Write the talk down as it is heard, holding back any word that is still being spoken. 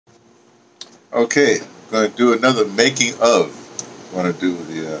Okay, I'm going to do another making of. I'm going to do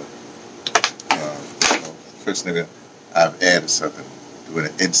the first thing I've added something, doing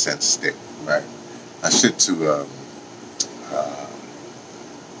an incense stick, right? I should to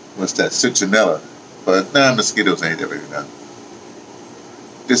what's that, citronella, but nah, mosquitoes ain't ever done.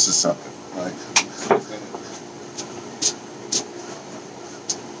 This is something, right?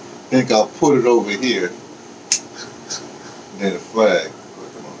 I think I'll put it over here near the flag.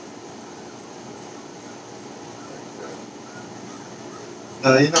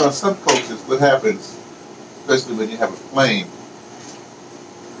 Now, you know, in some cultures, what happens, especially when you have a flame,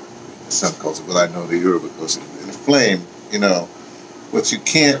 in some cultures, well, I know the Yoruba culture, in a flame, you know, what you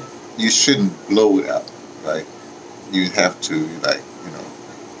shouldn't blow it out, right? You have to, like,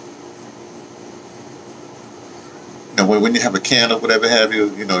 when you have a candle, whatever have you,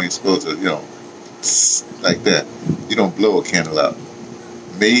 you know, you're supposed to, like that. You don't blow a candle out.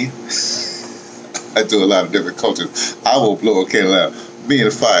 Me, I do a lot of different cultures. I will blow a candle out. Me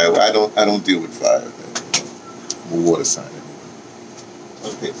and fire, I don't deal with fire. I'm a water sign.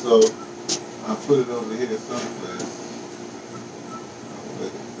 Okay, so I'll put it over here someplace. I'll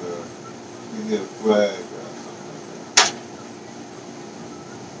let it near the flag or something like that.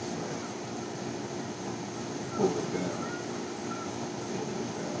 Hold it down.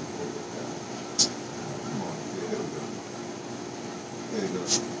 Come on, there we go. There you go.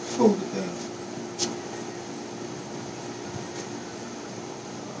 Hold it down.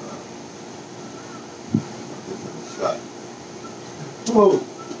 Oh,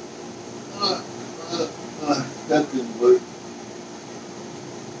 that didn't work.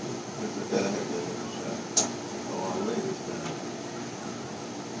 Oh, I'll lay this down.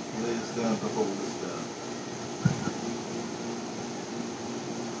 Lay this down to hold this down.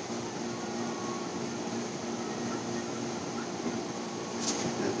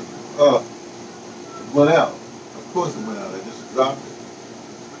 Oh, it went out. Of course it went out. I just dropped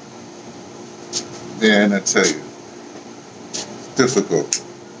it. Man, I tell you. Difficult.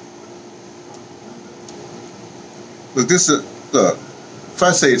 But this is, look, if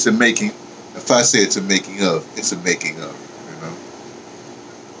I say it's a making of, it's a making of, you know.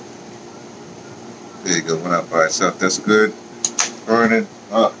 There you go, went out by itself. That's good. Burning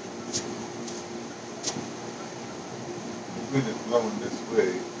up. The wind is blowing this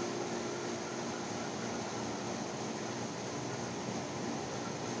way.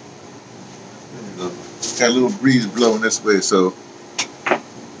 There you go. Got a little breeze blowing this way, so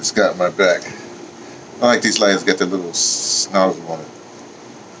it's got my back. I like these lights, got the little snozzle on it.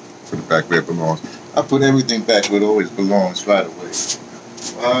 Put it back where it belongs. I put everything back where it always belongs right away.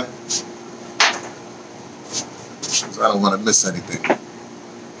 Why? Because I don't want to miss anything.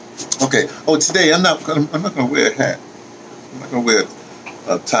 Okay. Oh, today I'm not gonna wear a hat. I'm not gonna wear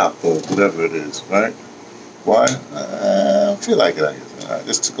a top or whatever it is, right? Why? I feel like it, I guess. I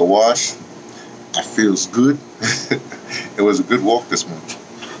just took a wash. It feels good. It was a good walk this morning.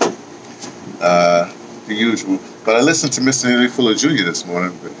 The usual. But I listened to Mr. Nearly Fuller Jr. this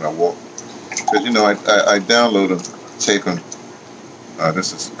morning with my walk. Because, you know, I download them, take them.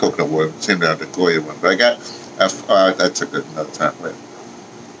 This is coconut water. Same down the Goya one. But I took it another time. Wait.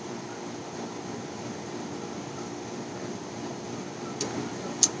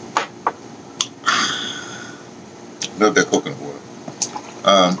 Love that coconut water.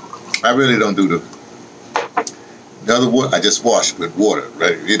 I really don't do the other water. I just wash with water,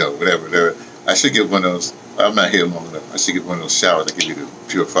 right? You know, whatever. I should get one of those. I'm not here long enough. I should get one of those showers that give you the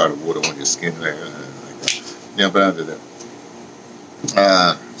purified water on your skin, like that. Yeah, but I'll do that.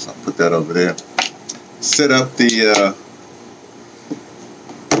 So I'll put that over there. Set up the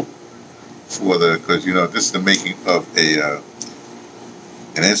because you know this is the making of an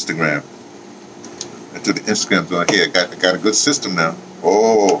Instagram. I do the Instagrams on here. I got a good system now.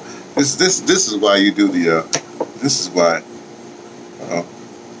 Oh, this is why you do the. This is why.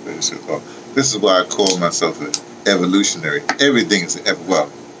 This is why I call myself an evolutionary. Everything is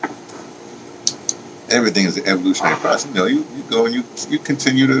everything is an evolutionary process. You know, you go and you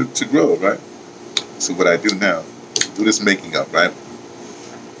continue to grow, right? So what I do now, do this making up, right?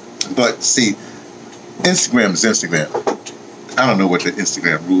 But see, Instagram is Instagram. I don't know what the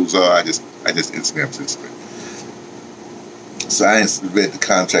Instagram rules are. I just Instagram's Instagram. So I read the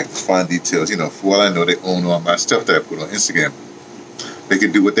contract, the fine details. You know, for all I know, they own all my stuff that I put on Instagram. They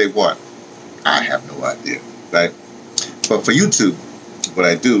can do what they want. I have no idea, right? But for YouTube, what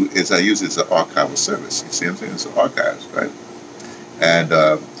I do is I use it as an archival service. You see what I'm saying? It's an archives, right? And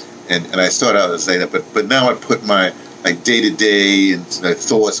I start out as saying that, but now I put my like day-to-day and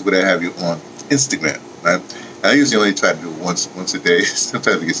thoughts, what have you, on Instagram, right? I usually only try to do it once a day.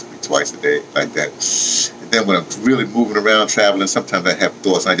 Sometimes it gets to be twice a day, like that. And then when I'm really moving around, traveling, sometimes I have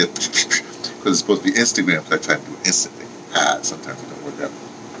thoughts, and I just, because it's supposed to be Instagram, so I try to do it instantly. Sometimes it don't work out.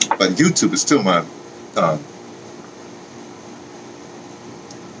 But YouTube is still my,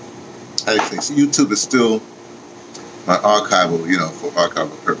 YouTube is still my archival, for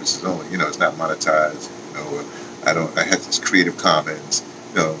archival purposes only. It's not monetized. I have this Creative Commons,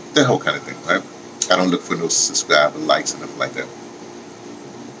 that whole kind of thing, right? I don't look for no subscriber likes and nothing like that.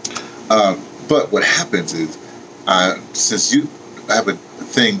 But what happens is, since I have a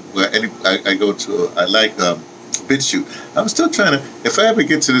thing where I go to, I like BitChute. I'm still trying to, if I ever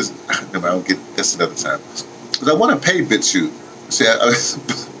get to this, I don't get, that's another time. Because I want to pay BitChute. See,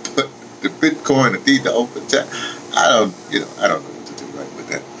 but the Bitcoin, the open chat, I don't know what to do right with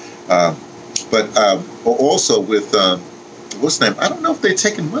that. But also with, what's the name? I don't know if they're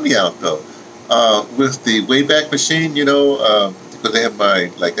taking money out though. With the Wayback Machine, because they have I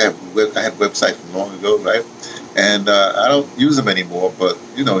had websites from long ago, right? And I don't use them anymore, but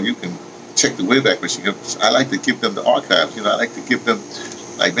you can check the Wayback Machine. I like to give them the archives. I like to give them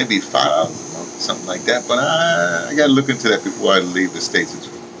like maybe $5 a month, something like that. But I got to look into that before I leave the States.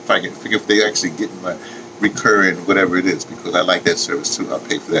 If I can figure if they actually get my recurring whatever it is, because I like that service too. I'll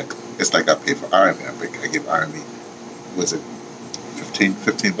pay for that. It's like I pay for Army. I give Army, was it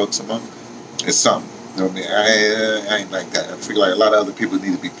 $15 a month? It's something. I mean, I ain't like that. I feel like a lot of other people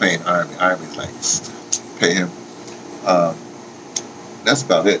need to be playing Army. Army's like, pay him. That's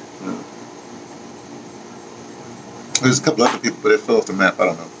about it. There's a couple other people, but they fell off the map. I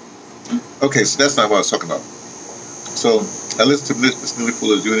don't know. Okay, so that's not what I was talking about. So I listened to Miss Newly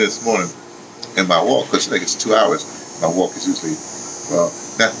Fuller doing it this morning in my walk, because I think it's 2 hours. My walk is usually,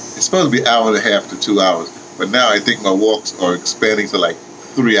 now it's supposed to be an hour and a half to 2 hours, but now I think my walks are expanding to like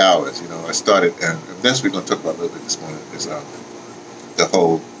 3 hours. I started, and that's what we're going to talk about a little bit this morning, is the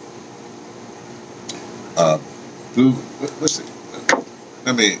whole blue, what's it?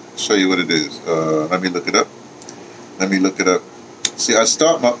 Let me show you what it is. Let me look it up. See, I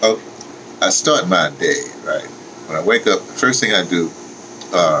start my day, right? When I wake up, the first thing I do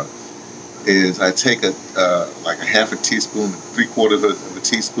is I take like a half a teaspoon, 3/4 of a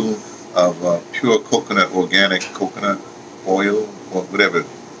teaspoon of pure coconut, organic coconut oil, or whatever,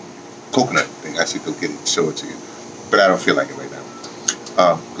 coconut thing. I should go get it and show it to you, but I don't feel like it right now.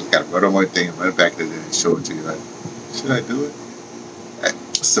 Because I got to run on my thing and run back to it and show it to you. Like, should I do it?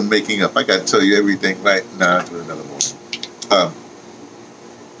 Some making up. I got to tell you everything right now. I'll do it another morning.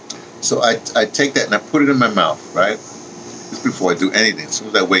 So I take that and I put it in my mouth, right? Just before I do anything. As soon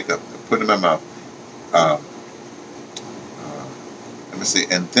as I wake up, I put it in my mouth. Let me see.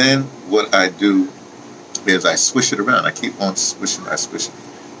 And then what I do is I swish it around. I keep on swishing. I swish it.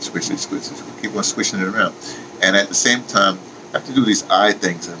 Keep on swishing it around. And at the same time, I have to do these eye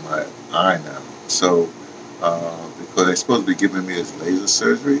things in my eye now. So, because they're supposed to be giving me this laser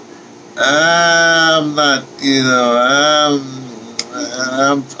surgery, I'm not,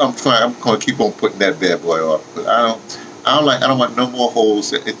 I'm trying. I'm going to keep on putting that bad boy off. But I don't want no more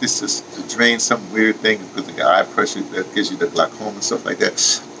holes. It's just to drain some weird thing because of the eye pressure that gives you the glaucoma and stuff like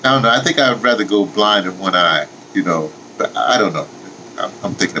that. I don't know. I think I would rather go blind in one eye, but I don't know.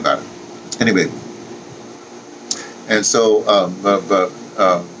 I'm thinking about it. Anyway. And so,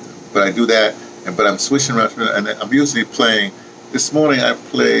 but I do that, but I'm swishing around, and I'm usually playing. This morning I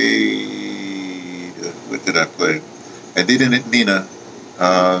played, what did I play? I did it Nina,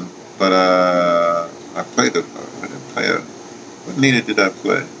 but I played I didn't play it. What Nina did I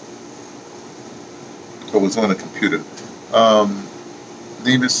play? It was on the computer.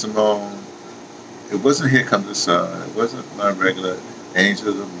 Nina Simone. It wasn't Here Comes the Sun. It wasn't my regular Angel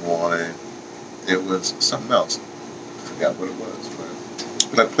of the Morning. It was something else. I forgot what it was.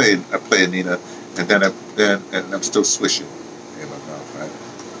 But I played Nina, and then I'm still swishing in my mouth, right?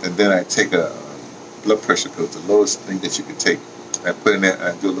 And then I take a blood pressure pill, the lowest thing that you can take. I put in there,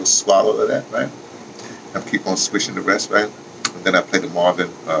 I do a little swallow of that, right? I keep on swishing the rest, right? And then I play the Marvin,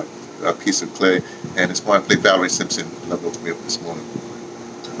 a piece of clay, and this morning I played Valerie Simpson, Love Woke Me Up this morning.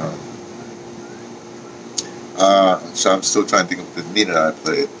 So I'm still trying to think of the Nina I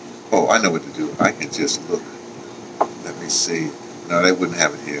played. Oh, I know what to do. I can just look. Let me see. No, they wouldn't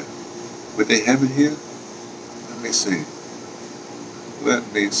have it here. Would they have it here? Let me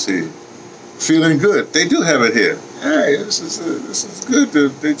see. Feeling Good. They do have it here. Hey, this is good.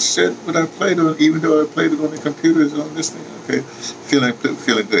 They said what I played on, even though I played it on the computers on this thing. Okay, feeling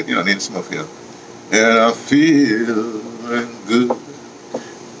good. Nina Simone feeling. And I'm feeling good.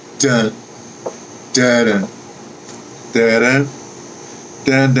 Dun, dun, dun, dun, dun,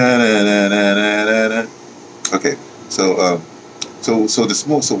 dun, dun, dun, dun, dun. Okay, so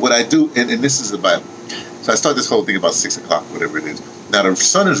so what I do, and this is about, so I start this whole thing about 6 o'clock, whatever it is. Now the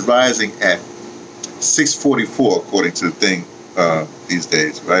sun is rising at 6:44 according to the thing these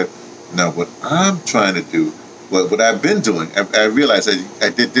days, right? Now what I'm trying to do, what I've been doing, I realized I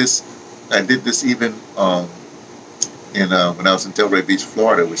did this even in when I was in Delray Beach,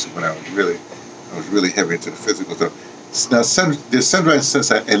 Florida, which is when I was really heavy into the physical stuff. Now the sunrise and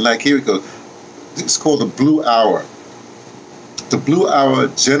sunset, and like here we go. It's called the blue hour. The blue hour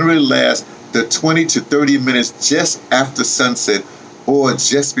generally lasts the 20 to 30 minutes just after sunset or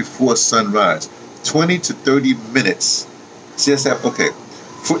just before sunrise. 20 to 30 minutes just after. Okay,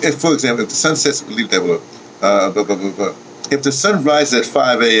 for example, if the sun sets, leave that word. If the sun rises at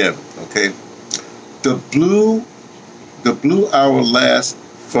 5 a.m., okay, the blue hour lasts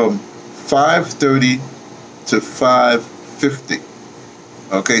from 5:30 to 5:50.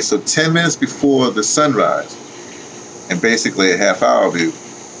 Okay, so 10 minutes before the sunrise, and basically a half hour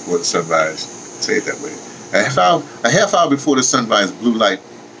before the sunrise. Say it that way. A half hour before the sunrise, the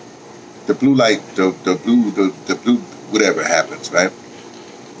blue, whatever happens, right?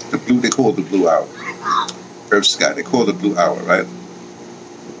 The blue, they call it the blue hour. Earth sky, they call it the blue hour, right?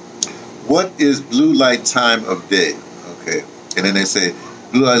 What is blue light time of day? Okay, and then they say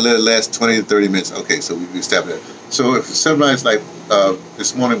blue light lasts 20 to 30 minutes. Okay, so we established that. So if the sunrise, like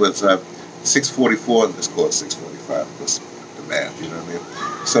this morning was 6:44, let's call it 6:45. What's the math? You know what I mean?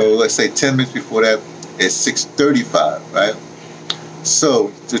 So let's say 10 minutes before that is 6:35, right?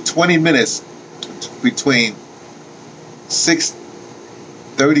 So the 20 minutes between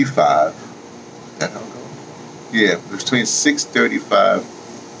 6:35, yeah, between 6:35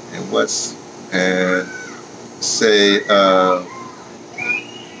 and say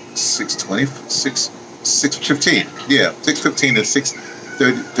 6:20, 6:15, yeah, 6:15 and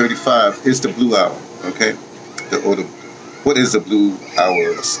 6:35 is the blue hour. Okay, what is the blue hour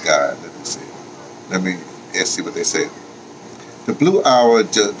of the sky? Let me see. Let's see what they say. The blue hour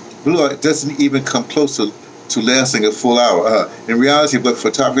doesn't even come close to lasting a full hour. In reality, what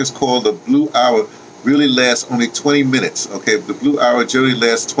photographers call the blue hour really lasts only 20 minutes. Okay, the blue hour generally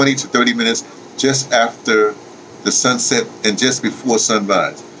lasts 20 to 30 minutes just after the sunset and just before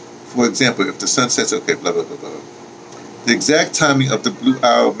sunrise. For example, if the sun sets, okay, blah, blah, blah, blah. The exact timing of the blue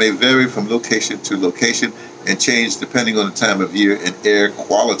hour may vary from location to location and change depending on the time of year and air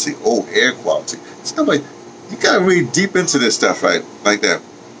quality. Oh, air quality. It's kind of like, you got to read deep into this stuff, right? Like that.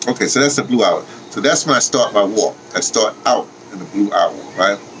 Okay, so that's the blue hour. So that's when I start my walk. I start out in the blue hour,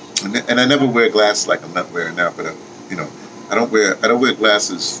 right? And I never wear glasses like I'm not wearing now, but you know, I don't wear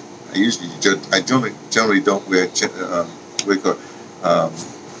glasses. I generally don't wear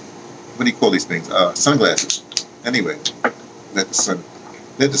what do you call these things? Sunglasses. Anyway, let the sun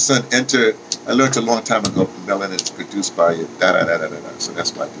enter. I learned a long time ago the melanin is produced by it. So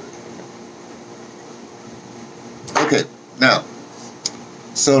that's why I do it. Okay, now.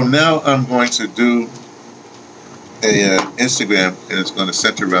 So now I'm going to do a Instagram, and it's going to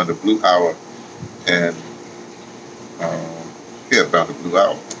center around the blue hour, and yeah, around the blue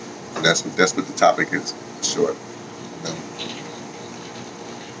hour. And that's what the topic is. Short.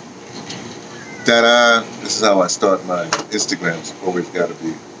 Ta-da! This is how I start my Instagrams. Always got to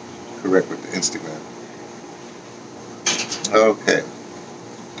be correct with the Instagram. Okay.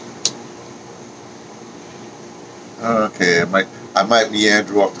 Okay, I might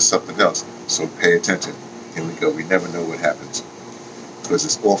meander off to something else, so pay attention. Here we go. We never know what happens because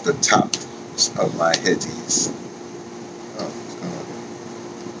it's off the top of my headies. Oh,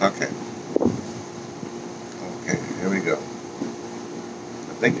 okay. Okay, here we go. I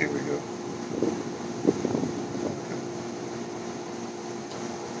think here we go.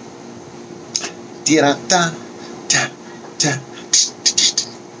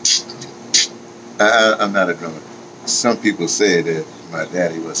 I'm not a drummer. Some people say that my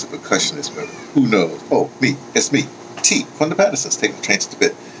daddy was a percussionist, but who knows? Oh, me. It's me. T from the Pattersons, taking the train to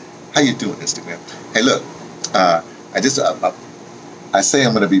Tibet. How you doing, Instagram? Hey, look. I say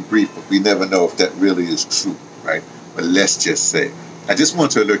I'm going to be brief, but we never know if that really is true, right? But let's just say. I just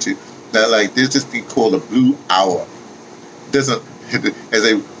want to alert you that, like, there's this thing called a blue hour. It doesn't, as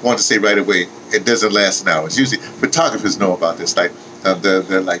I want to say right away, it doesn't last an hour. It's usually, photographers know about this. Like,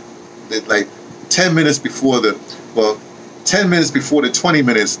 they're like 10 minutes before the 20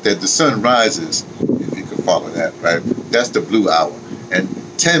 minutes that the sun rises, if you can follow that, right? That's the blue hour. And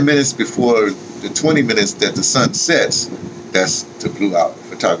 10 minutes before the 20 minutes that the sun sets, that's the blue hour.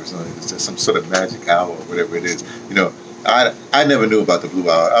 Photographers know it's some sort of magic hour or whatever it is. You know, I never knew about the blue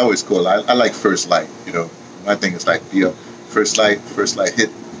hour. I always call it, I like first light. You know, my thing is like, first light hit,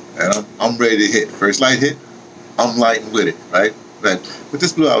 and I'm ready to hit. First light hit, I'm lighting with it, right? Right. But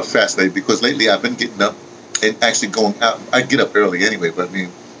this blue light was fascinating because lately I've been getting up and actually going out. I get up early anyway, but I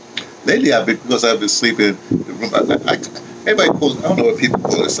mean, lately because I've been sleeping in the room. Everybody calls, I don't know what people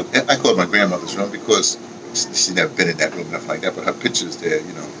call it. I call it my grandmother's room because she's never been in that room, nothing like that, but her picture's there,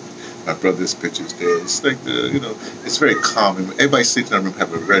 you know. My brother's picture's there. It's like it's very calm. And everybody sleeps in that room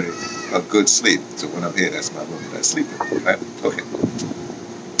have a good sleep. So when I'm here, that's my room that I sleep in, right? Okay.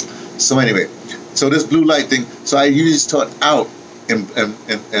 So anyway, so this blue light thing, so I usually start out and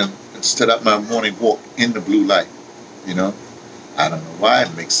start out my morning walk in the blue light, you know. I don't know why,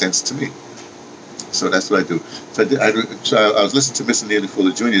 it makes sense to me. So that's what I do. So I was listening to Mr. Neely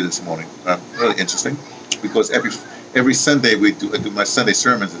Fuller Jr. this morning. Really interesting, because every Sunday I do my Sunday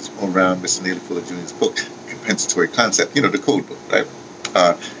sermons is around Mr. Neely Fuller Jr.'s book, Compensatory Concept, you know, the code book, right?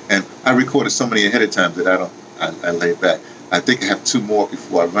 And I recorded so many ahead of time that I lay back. I think I have 2 more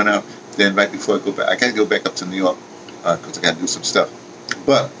before I run out. Then right before I go back, I got to go back up to New York because I got to do some stuff.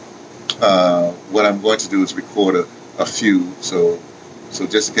 But what I'm going to do is record a few, so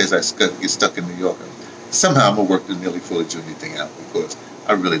just in case I get stuck in New York, somehow I'm gonna work the Neely Fuller Jr. thing out, because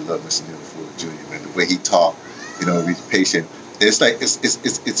I really love Mr. Neely Fuller Jr. and the way he talked, you know, he's patient. It's like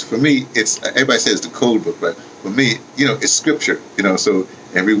it's for me. It's everybody says the code book, but for me, you know, it's scripture. You know, so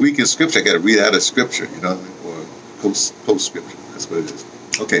every week in scripture, I got to read out a scripture, you know, or post scripture. That's what it is.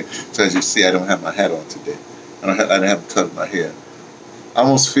 Okay, so as you see, I don't have my hat on today. I haven't cut my hair. I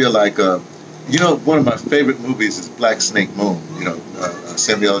almost feel like. You know, one of my favorite movies is Black Snake Moon. You know,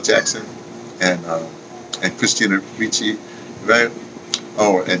 Samuel L. Jackson and Christina Ricci, right?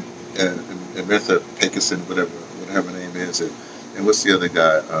 Oh, and Mirtha Packerson, whatever her name is, and what's the other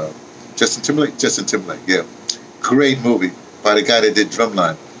guy? Justin Timberlake. Justin Timberlake, yeah. Great movie by the guy that did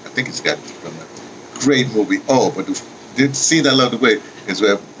Drumline. I think it's got Drumline. Great movie. Oh, but the scene I love the way is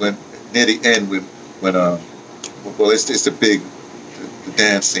when near the end when it's the big the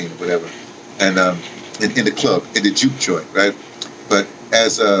dance scene, whatever. And in the club, in the juke joint, right? But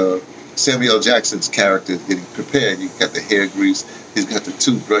as Samuel L. Jackson's character is getting prepared, you got the hair grease, he's got the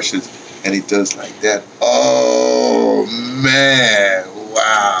 2 brushes, and he does like that. Oh, man,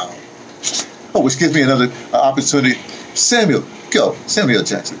 wow. Oh, which gives me another opportunity. Samuel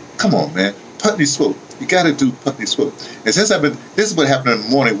Jackson, come on, man. Putney Swope. You got to do Putney Swope. And since this is what happened in the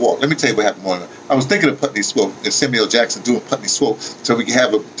morning walk. Let me tell you what happened in the morning. I was thinking of Putney Swope and Samuel Jackson doing Putney Swope so we can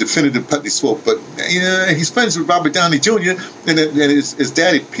have a definitive Putney Swope. But yeah, he's friends with Robert Downey Jr. and his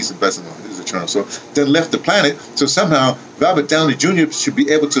daddy, peace and blessing on his eternal soul, then left the planet. So somehow Robert Downey Jr. should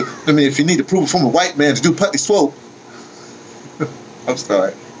be able to. I mean, if you need approval from a white man to do Putney Swope, I'm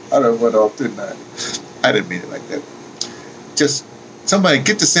sorry, I done went off, didn't I? I didn't mean it like that. Just somebody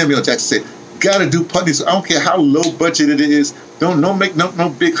get to Samuel Jackson and say, gotta do Putney Swope. I don't care how low budget it is. Don't make no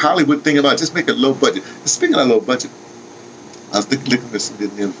big Hollywood thing about it. Just make it low budget. And speaking of low budget, I was looking at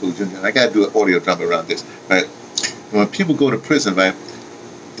Mr. Neely Fuller Jr. and I gotta do an audio drama around this, right? When people go to prison, right,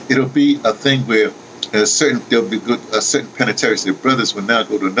 it'll be a thing where there'll be a certain penitentiary. So the brothers will now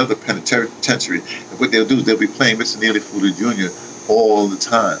go to another penitentiary, and what they'll do is they'll be playing Mr. Neely Fuller Jr. all the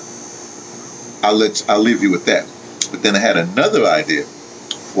time. I'll leave you with that. But then I had another idea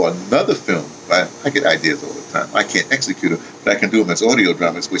for another film, right? I get ideas all the time. I can't execute them, but I can do them as audio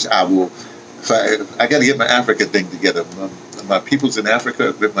dramas, which I will. I got to get my Africa thing together. My people's in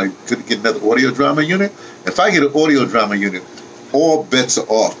Africa. Could get another audio drama unit. If I get an audio drama unit, all bets are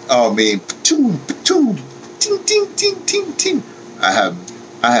off. I mean, ting, ting, ting, ting, ting. I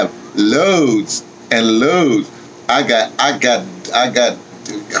have loads and loads. I got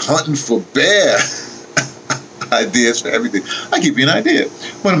hunting for bear. Ideas for everything. I'll give you an idea.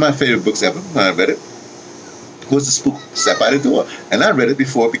 One of my favorite books ever, when I read it, was The Spook Step by the Door. And I read it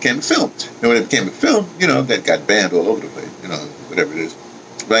before it became a film. And when it became a film, you know, that got banned all over the place, you know, whatever it is,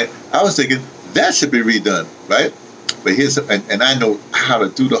 right? I was thinking, that should be redone, right? But and I know how to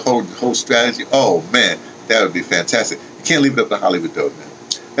do the whole strategy. Oh, man, that would be fantastic. You can't leave it up to Hollywood, though, man.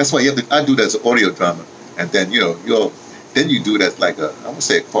 That's why I do that as an audio drama. And then, you know, then you do that like I won't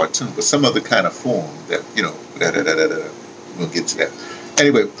say a cartoon, but some other kind of form that, you know, we'll get to that.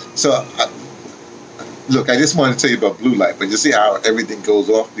 Anyway, so look, I just wanted to tell you about blue light, but you see how everything goes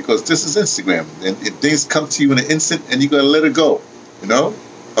off, because this is Instagram, and things come to you in an instant, and you got to let it go, you know?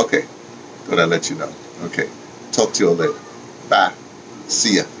 Okay, thought I'd let you know. Okay, talk to you all later. Bye.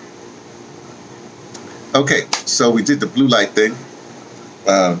 See ya. Okay, so we did the blue light thing.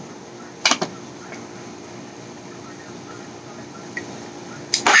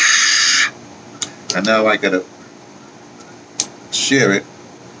 And now I gotta share it.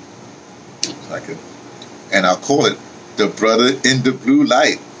 And I'll call it deBrother in the Blue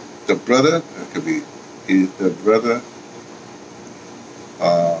Light. deBrother, it could be is deBrother.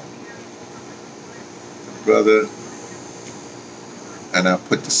 Brother, and I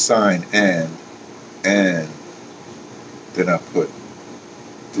put the sign and then I put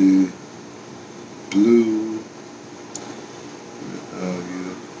the blue.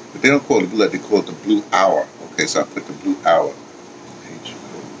 But they don't call it blue, they call it the blue hour. Okay, so I put the blue hour.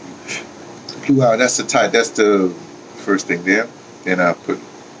 Blue hour. That's the type. That's the first thing there. Then I put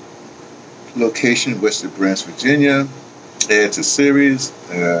location, Western Branch, Virginia. Add to series.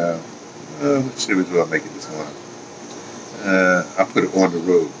 Which series will I make it this morning? I put it on the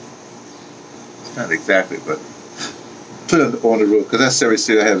road. Not exactly, but put it on the road because that series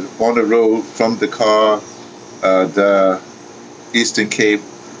here I have on the road, from the car, the Eastern Cape,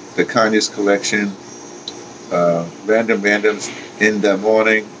 the Kanye's collection, randoms in the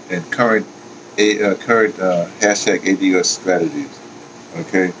morning, and current hashtag ADUS strategies.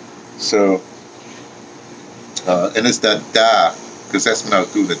 Okay, so and it's that DA. Because that's when I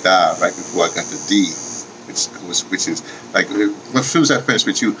was doing the dive, right before I got the D, which is like as soon as I finish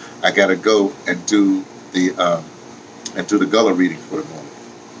with you, I gotta go and do the Gullah reading for the morning.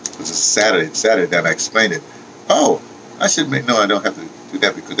 It's a Saturday. Then I explained it. Oh, I should make I don't have to do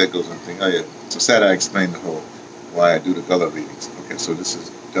that because that goes on the thing. Oh yeah. So Saturday I explained the whole why I do the Gullah readings. Okay, so this is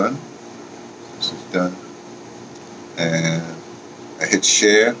done. This is done, and I hit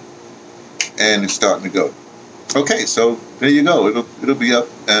share, and it's starting to go. Okay, so there you go. It'll be up,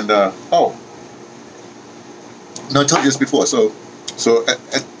 and oh, no, I told you this before. So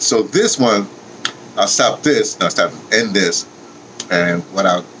this one, I'll stop this. No, stop. End this, and what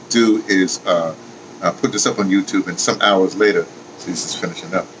I'll do is I'll put this up on YouTube, and some hours later, see, this is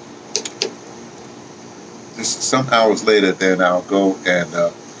finishing up. Some hours later, then I'll go and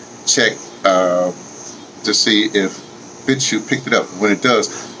check to see if BitChute picked it up. When it does,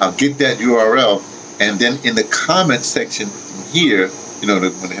 I'll get that URL. And then in the comment section here, when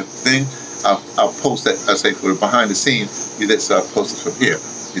they have the thing, I'll post that. I say for behind the scenes, so I'll post it from here.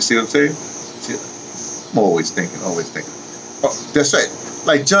 You see what I'm saying? See, I'm always thinking. Oh, that's right.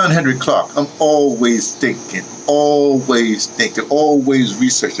 Like John Henry Clark, I'm always thinking, always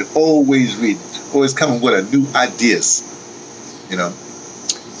researching, always reading, always coming with new ideas. See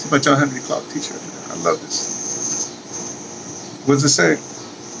my John Henry Clark t-shirt. I love this. What does it say?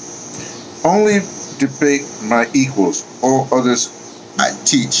 Only debate my equals, all others I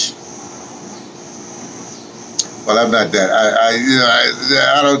teach. Well, I'm not that.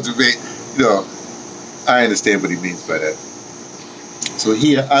 I don't debate. I understand what he means by that. So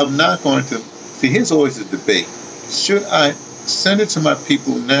here, I'm not going to see. Here's always the debate: should I send it to my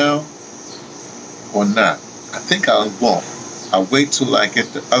people now or not? I think I won't. I'll wait till I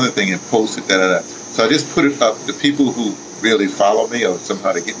get the other thing and post it. So I just put it up. The people who really follow me or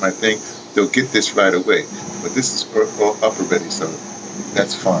somehow to get my thing, they'll get this right away. But this is all up already, so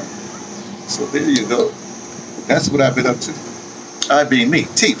that's fine. So there you go. That's what I've been up to. I being me,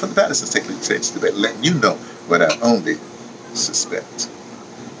 T from the Patterson's Takin'deTraintoTibet, letting you know what I only suspect.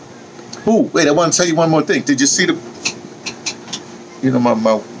 Oh, wait, I want to tell you one more thing. Did you see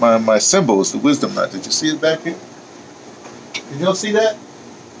my symbols, the wisdom knot? Did you see it back here? Did y'all see that?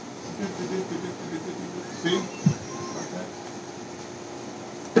 See?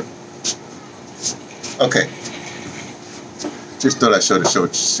 Okay. Just thought I'd show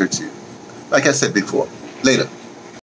to you. Like I said before. Later.